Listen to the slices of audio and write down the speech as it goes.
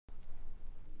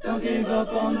Don't give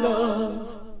up on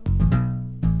love.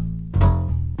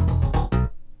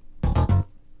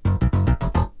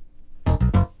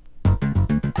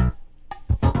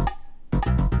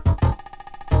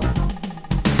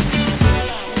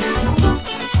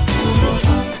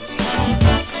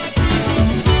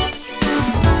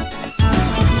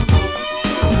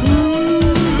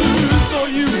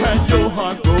 Your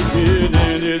heart broken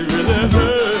and it really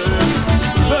hurts.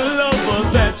 The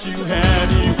lover that you had,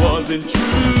 he wasn't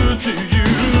true to you.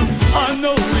 I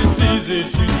know it's easy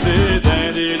to say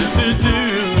that it is to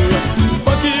do,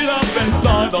 but get up and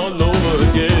start all over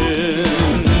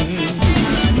again.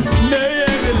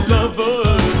 Maybe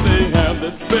lovers, they have the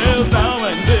spells now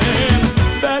and then.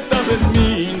 That doesn't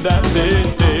mean that they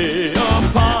stay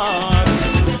apart.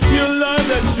 You learn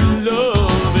that you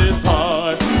love is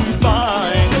hard to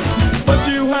find, but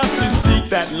you have to seek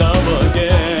that love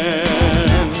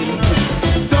again.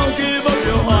 Don't give up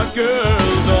your heart, girl,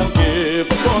 don't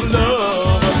give up on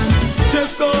love.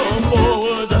 Just go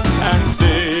forward and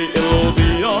say it'll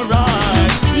be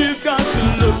alright. You got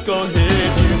to look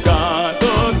ahead, you got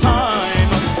the time.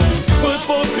 Put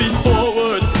both feet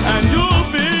forward and you'll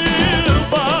feel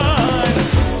fine.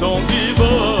 Don't give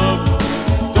up,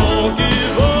 don't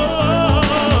give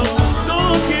up,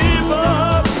 don't give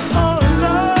up on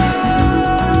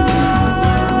love.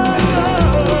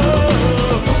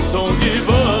 Don't give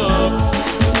up,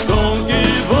 don't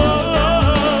give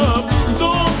up,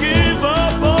 don't give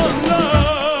up on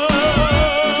love.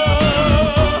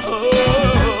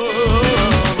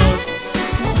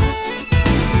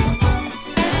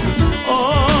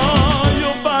 Oh,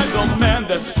 you'll find a man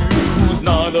that's true, who's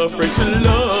not afraid to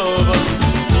love,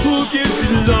 who gives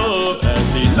you love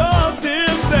as he loves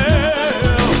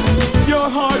himself. Your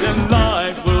heart and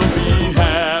life will be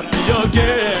happy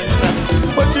again,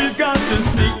 but you've got to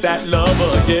seek that love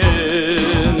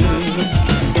again.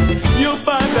 You'll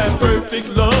find that perfect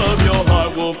love, your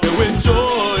heart will fill with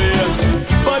joy,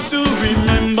 but do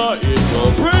remember it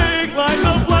will break like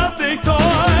a plastic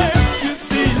toy. You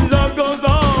see, love goes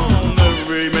on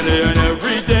every minute and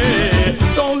every day.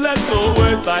 Don't let the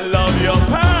words I love you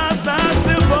pass and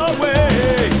slip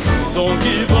away. Don't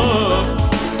give up,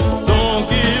 don't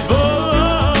give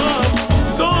up,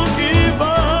 don't give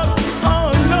up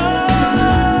on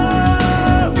love.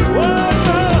 Whoa.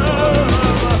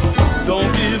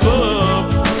 Don't give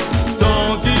up,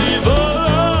 don't give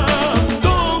up,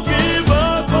 don't give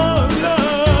up on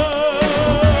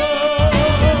love.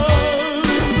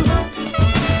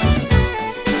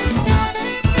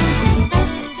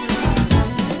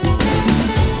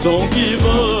 Don't give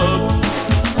up,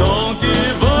 don't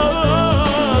give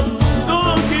up,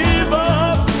 don't give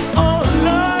up on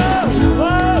love.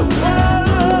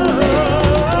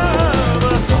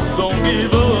 Don't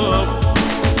give up,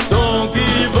 don't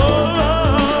give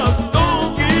up,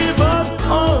 don't give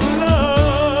up on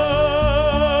love.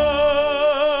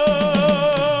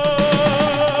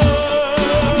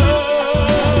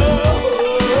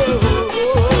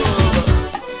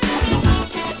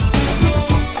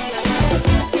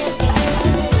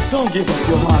 Don't give up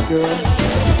your heart, girl.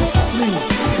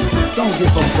 Please, don't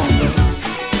give up on love.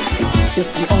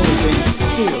 It's the only thing